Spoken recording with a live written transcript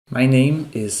My name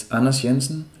is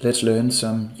Jensen. Let's learn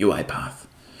some UiPath.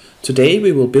 Today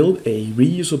we will build a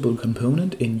reusable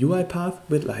component in UiPath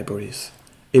with libraries.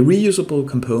 A reusable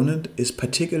component is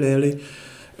particularly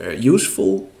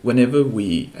useful whenever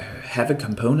we have a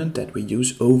component that we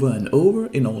use over and over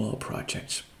in all our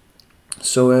projects.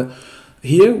 So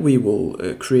here we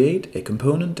will create a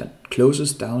component that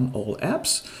closes down all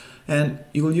apps, and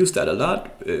you will use that a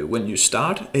lot when you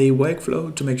start a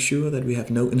workflow to make sure that we have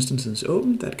no instances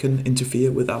open that can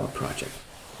interfere with our project.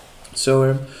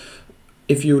 So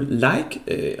if you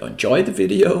or enjoy the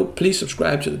video, please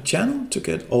subscribe to the channel to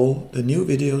get all the new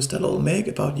videos that I'll make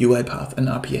about UiPath and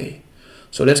RPA.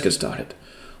 So let's get started.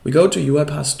 We go to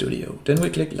UiPath Studio, then we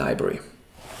click Library.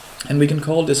 And we can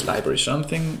call this library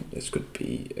something. This could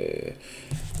be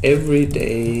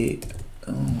everyday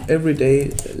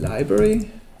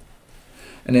library.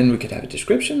 And then we could have a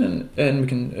description and we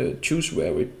can choose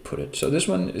where we put it. So this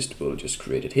one we'll just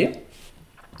create it here.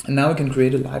 And now we can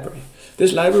create a library.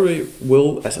 This library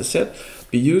will, as I said,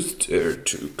 be used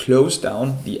to close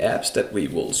down the apps that we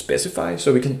will specify.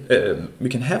 So we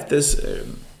can have this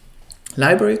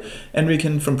library, and we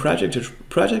can, from project to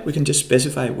project, we can just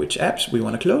specify which apps we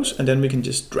want to close, and then we can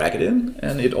just drag it in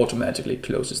and it automatically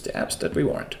closes the apps that we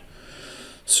want.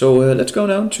 So let's go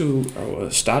down to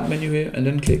our start menu here and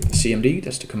then click CMD,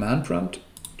 that's the command prompt,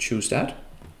 choose that.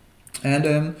 And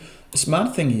a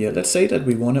smart thing here, let's say that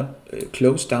we want to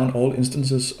close down all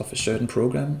instances of a certain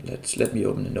program. Let me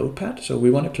open a notepad. So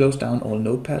we want to close down all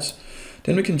notepads.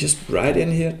 Then we can just write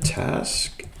in here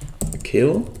task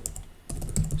kill,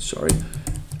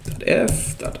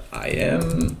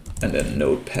 .f.im, and then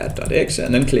notepad.exe,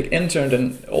 and then click enter, and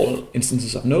then all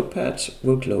instances of notepads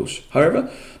will close.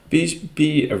 However,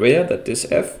 be aware that this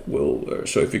F will,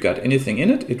 so if you got anything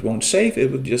in it, it won't save, it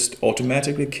will just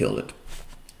automatically kill it.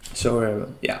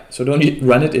 So so don't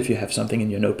run it if you have something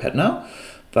in your notepad now,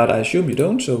 but I assume you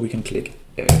don't, so we can click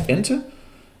enter,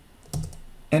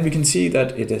 and we can see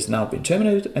that it has now been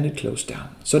terminated and it closed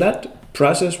down. So that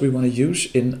process we want to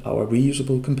use in our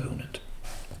reusable component.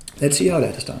 Let's see how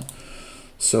that is done.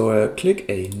 So click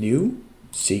a new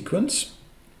sequence,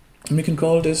 and we can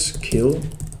call this kill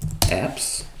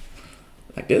apps,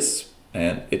 like this,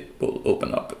 and it will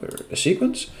open up a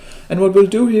sequence. And what we'll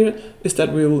do here is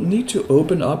that we will need to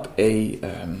open up a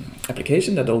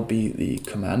application that will be the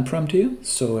command prompt here.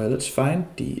 So let's find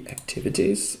the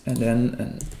activities and then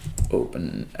an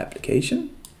open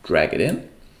application, drag it in.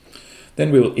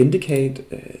 Then we will indicate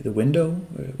the window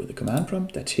with the command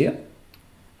prompt that's here.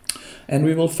 And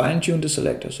we will fine tune the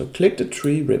selector. So click the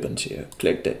three ribbons here,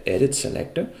 click the edit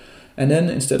selector. And then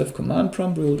instead of command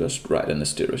prompt, we'll just write an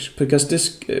asterisk, because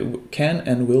this can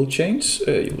and will change.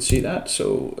 You'll see that.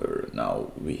 So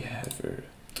now we have a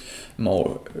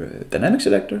more dynamic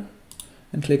selector,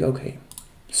 and click OK.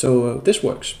 So this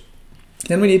works.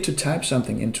 Then we need to type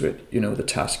something into it, the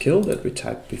task kill that we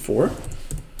typed before.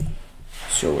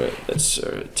 So let's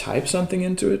type something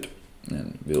into it,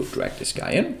 and we'll drag this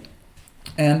guy in.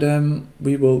 And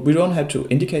we don't have to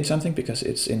indicate something because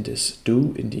it's in this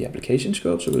do in the application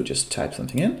scope. So we'll just type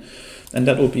something in, and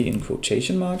that will be in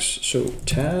quotation marks. So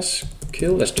task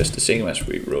kill, that's just the same as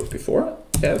we wrote before,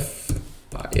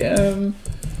 FIM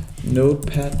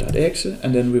notepad.exe,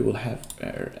 and then we will have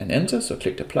an enter. So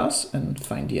click the plus and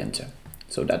find the enter.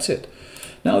 So that's it.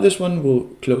 Now this one will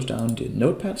close down the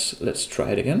notepads. Let's try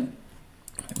it again.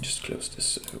 And just close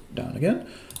this down again,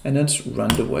 and let's run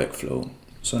the workflow.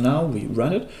 So now we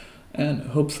run it, and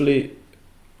hopefully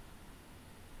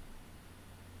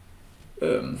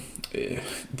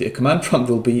the command prompt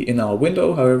will be in our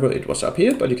window. However, it was up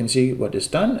here, but you can see what is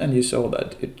done, and you saw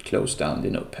that it closed down the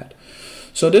notepad.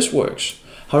 So this works.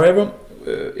 However,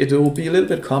 it will be a little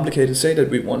bit complicated. Say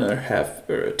that we want to have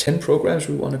 10 programs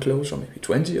we want to close, or maybe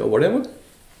 20 or whatever.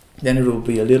 Then it will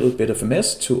be a little bit of a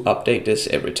mess to update this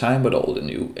every time with all the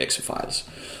new exe files.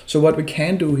 So what we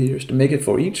can do here is to make it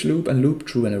for each loop and loop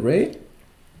through an array,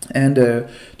 and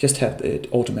just have it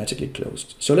automatically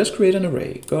closed. So let's create an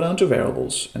array. Go down to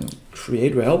variables and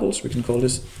create variables. We can call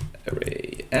this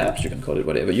array apps. You can call it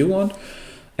whatever you want.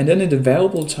 And then in the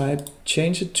variable type,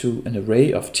 change it to an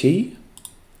array of t.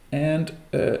 And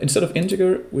instead of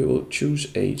integer, we will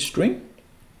choose a string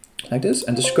like this.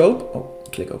 And the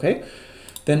scope, click OK.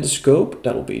 Then the scope,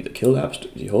 that will be the kill apps,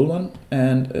 the whole one,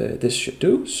 and this should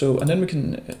do. So, and then we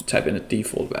can type in a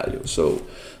default value. So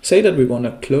say that we want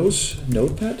to close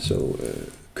notepad, so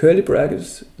curly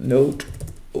brackets, notepad,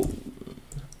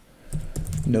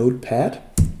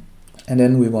 and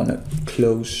then we want to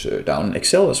close down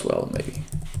Excel as well, maybe,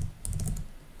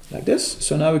 like this.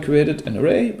 So now we created an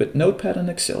array with notepad and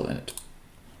Excel in it.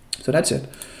 So that's it.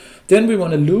 Then we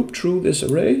want to loop through this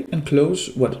array and close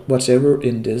whatever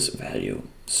in this value.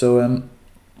 So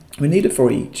we need a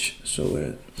for each.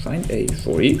 So find a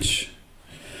for each,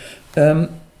 and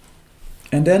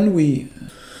then we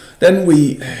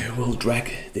will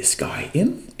drag this guy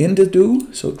in the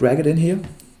do. So drag it in here,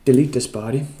 delete this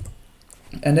body,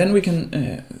 and then we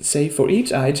can say for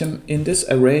each item in this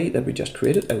array that we just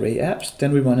created, array apps.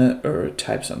 Then we want to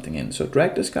type something in. So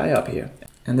drag this guy up here,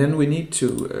 and then we need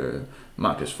to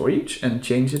mark this for each and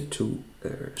change it to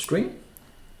string.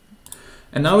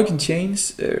 And now we can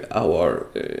change our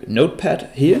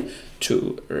notepad here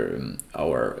to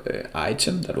our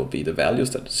item. That will be the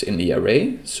values that's in the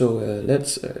array. So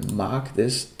let's mark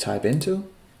this type into.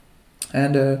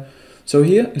 And so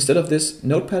here, instead of this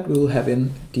notepad, we will have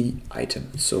in the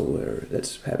item. So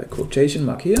let's have a quotation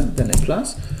mark here, then a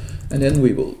plus. And then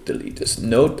we will delete this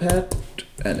notepad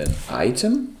and then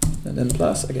item, and then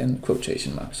plus, again,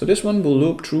 quotation mark. So this one will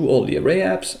loop through all the array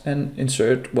apps and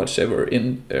insert whatever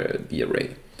in the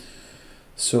array.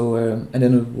 So, and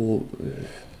then it will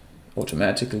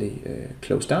automatically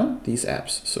close down these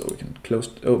apps. So we can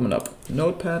open up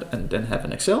Notepad and then have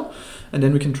an Excel, and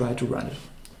then we can try to run it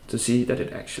to see that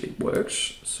it actually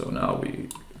works. So now we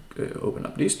open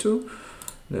up these two.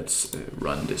 Let's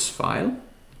run this file,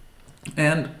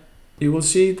 and you will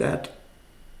see that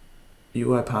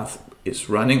UiPath is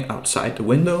running outside the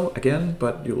window again,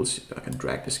 but you will see, I can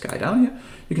drag this guy down here.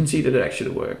 You can see that it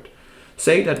actually worked.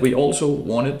 Say that we also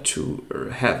wanted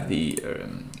to have the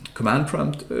command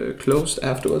prompt closed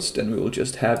afterwards, then we will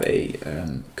just have a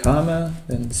comma,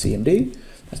 then cmd.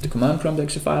 That's the command prompt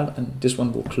exe file, and this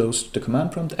one will close the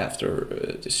command prompt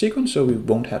after the sequence, so we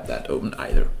won't have that open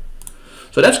either.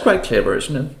 So that's quite clever,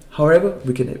 isn't it? However,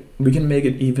 we can make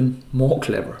it even more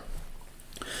clever.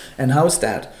 And how is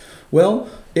that? Well,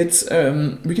 it's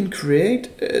we can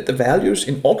create the values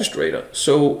in Orchestrator,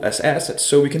 so as assets,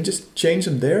 so we can just change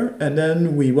them there, and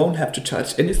then we won't have to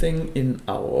touch anything in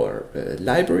our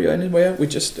library or anywhere. We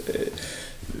just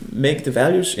make the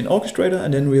values in Orchestrator,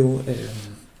 and then we'll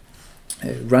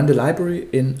run the library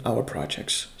in our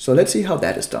projects. So let's see how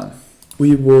that is done.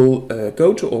 We will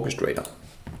go to Orchestrator,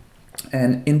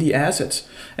 and in the assets,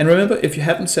 and remember, if you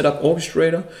haven't set up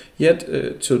Orchestrator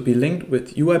yet to be linked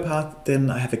with UiPath, then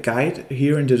I have a guide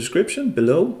here in the description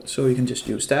below, so you can just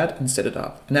use that and set it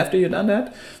up. And after you've done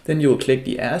that, then you'll click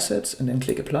the assets and then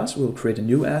click a plus. We'll create a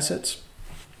new asset,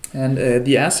 and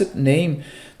the asset name,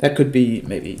 that could be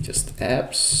maybe just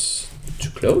apps to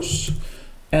close.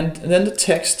 And then the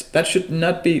text, that should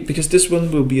not be, because this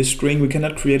one will be a string, we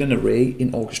cannot create an array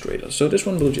in Orchestrator. So this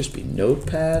one will just be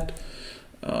Notepad.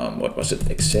 What was it?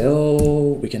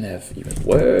 Excel. We can have even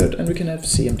Word, and we can have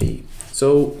CMD.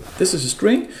 So this is a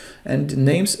string, and the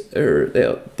names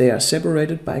they are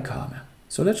separated by comma.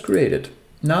 So let's create it.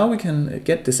 Now we can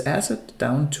get this asset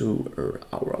down to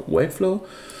our workflow.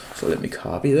 So let me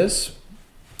copy this.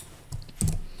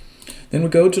 Then we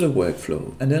go to the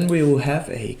workflow, and then we will have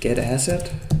a get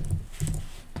asset.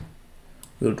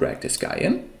 We'll drag this guy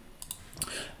in.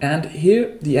 And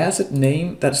here, the asset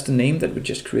name, that's the name that we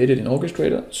just created in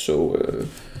Orchestrator. So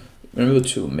remember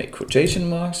to make quotation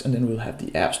marks, and then we'll have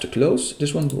the apps to close.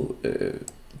 This one will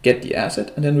get the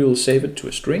asset, and then we will save it to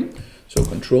a string. So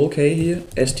Control K here,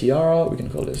 str, we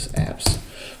can call this apps.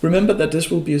 Remember that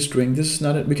this will be a string. This is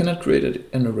not we cannot create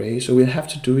an array, so we have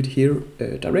to do it here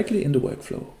directly in the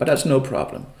workflow. But that's no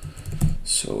problem.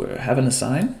 So have an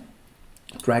assign,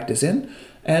 drag this in.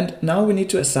 And now we need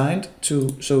to assign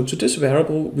to this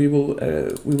variable, we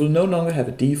will no longer have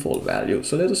a default value.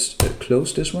 So let us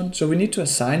close this one. So we need to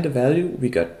assign the value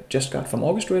we just got from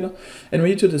Orchestrator, and we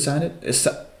need to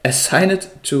assign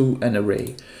it to an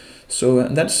array. So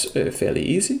that's fairly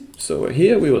easy. So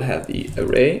here we will have the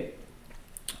array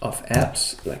of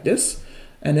apps like this,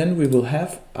 and then we will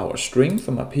have our string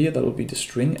from up here. That will be the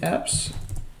string apps,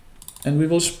 and we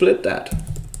will split that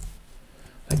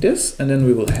like this, and then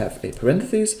we will have a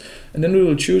parentheses, and then we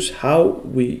will choose how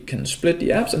we can split the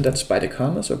apps, and that's by the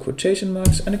comma, so quotation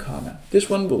marks and a comma. This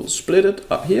one will split it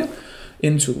up here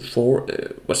into four,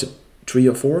 was it 3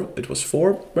 or 4? It was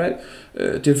 4, right?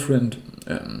 Different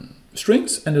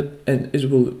strings, and it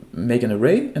will make an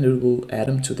array, and it will add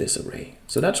them to this array.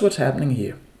 So that's what's happening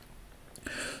here.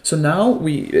 So now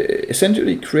we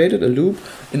essentially created a loop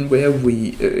in where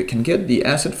we can get the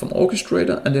asset from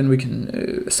Orchestrator, and then we can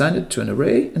assign it to an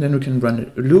array, and then we can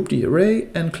loop the array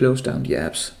and close down the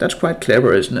apps. That's quite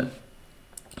clever, isn't it?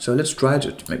 So let's try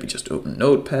to maybe just open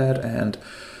Notepad, and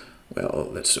well,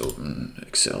 let's open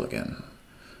Excel again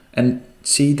and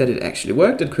see that it actually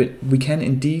worked. That we can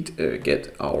indeed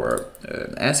get our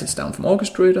assets down from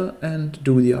Orchestrator and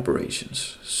do the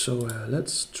operations. So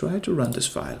let's try to run this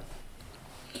file.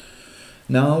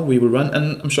 Now we will run,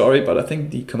 and I'm sorry, but I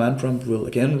think the command prompt will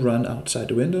again run outside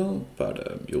the window,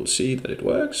 but you'll see that it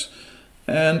works,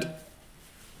 and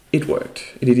it worked.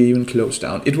 It even closed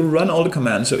down. It will run all the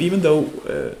commands, so even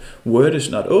though Word is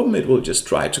not open, it will just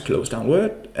try to close down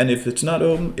Word, and if it's not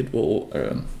open, it will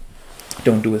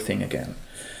don't do a thing again.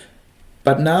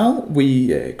 But now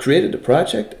we created a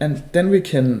project, and then we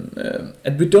can,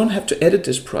 and we don't have to edit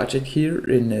this project here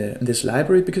in this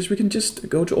library, because we can just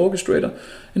go to Orchestrator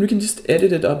and we can just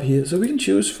edit it up here. So we can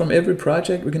choose from every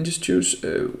project, we can just choose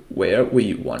where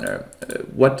we want to,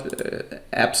 what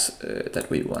apps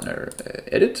that we want to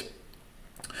edit.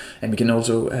 And we can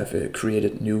also have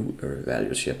created new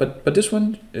values here. But this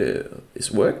one is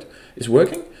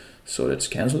working, so let's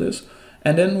cancel this.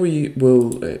 And then we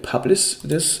will publish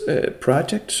this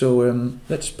project. So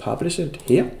let's publish it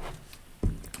here.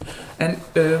 And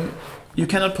you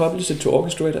cannot publish it to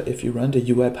Orchestrator if you run the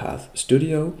UiPath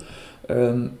Studio.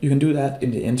 You can do that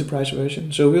in the enterprise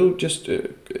version. So we'll just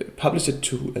publish it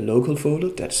to a local folder.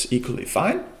 That's equally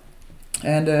fine.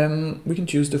 And we can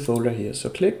choose the folder here. So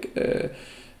click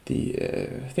the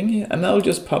thing here, and I'll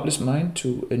just publish mine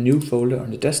to a new folder on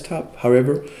the desktop.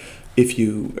 However, if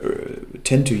you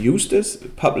tend to use this,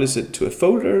 publish it to a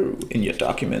folder in your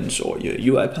documents or your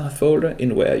UiPath folder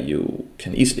in where you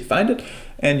can easily find it,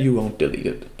 and you won't delete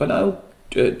it. But I'll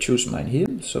choose mine here,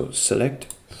 so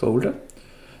select folder.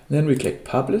 Then we click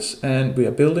publish, and we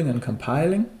are building and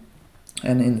compiling.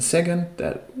 And in a second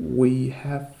that we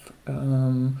have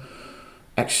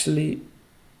actually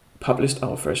published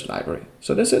our first library.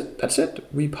 So that's it.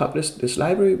 We published this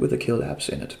library with the kill apps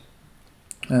in it.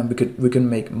 We can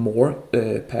make more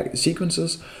package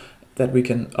sequences that we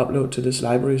can upload to this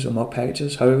library, so more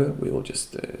packages. However, we will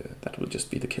just that will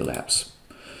just be the kill apps.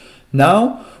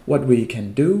 Now, what we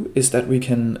can do is that we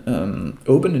can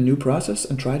open a new process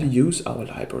and try to use our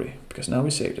library, because now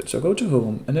we saved it. So go to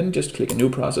Home and then just click a new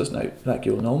process, now, like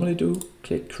you'll normally do.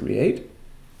 Click Create,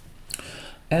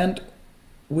 and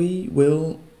we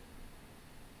will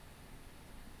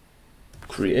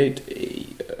create a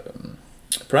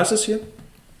process here.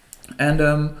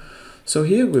 And so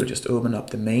here we'll just open up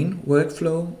the main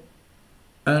workflow,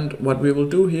 and what we will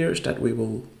do here is that we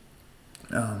will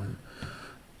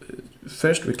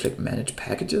first we click Manage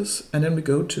Packages, and then we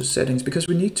go to Settings, because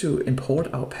we need to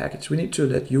import our package. We need to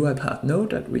let UiPath know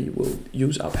that we will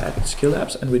use our package kill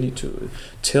apps, and we need to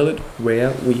tell it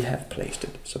where we have placed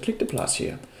it. So click the plus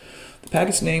here. The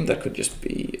package name, that could just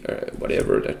be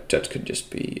whatever, that could just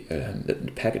be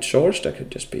the package source, that could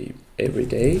just be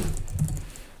everyday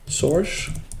source.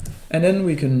 And then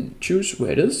we can choose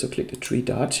where it is, so click the three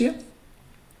dots here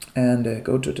and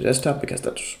go to the desktop, because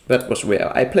that was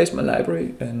where I placed my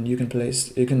library, and you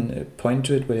can point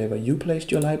to it wherever you placed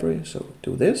your library. So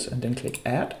do this and then click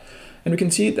add, and we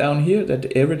can see down here that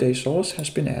the everyday source has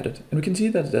been added, and we can see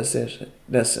that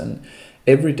there's an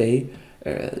everyday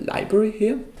library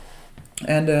here.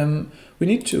 And we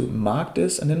need to mark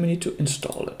this, and then we need to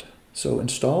install it. So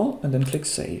install and then click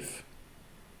save.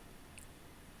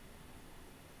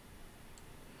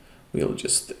 We'll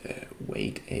just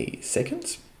wait a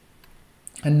second.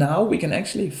 And now we can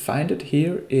actually find it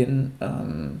here in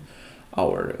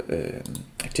our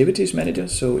activities manager.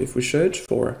 So if we search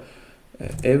for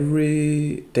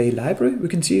everyday library, we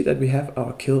can see that we have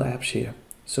our kill apps here.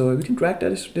 So we can drag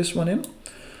this one in,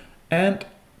 and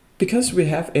because we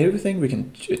have everything, we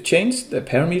can change the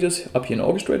parameters up here in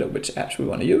Orchestrator, which apps we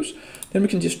want to use. Then we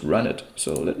can just run it.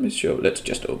 So let's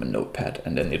just open Notepad,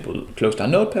 and then it will close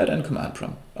down Notepad and command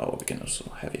prompt. Or we can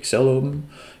also have Excel open.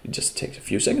 It just takes a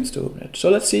few seconds to open it. So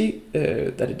let's see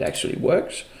that it actually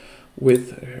works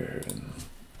with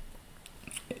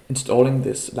installing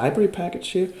this library package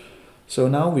here. So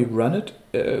now we run it,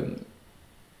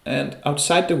 and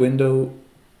outside the window,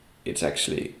 it's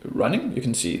actually running. You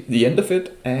can see the end of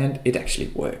it, and it actually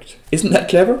worked. Isn't that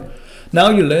clever? Now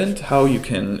you learned how you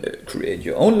can create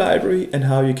your own library and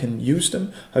how you can use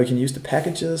them, how you can use the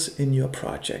packages in your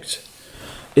project.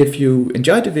 If you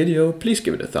enjoyed the video, please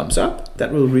give it a thumbs up.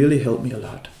 That will really help me a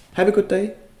lot. Have a good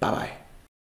day. Bye bye.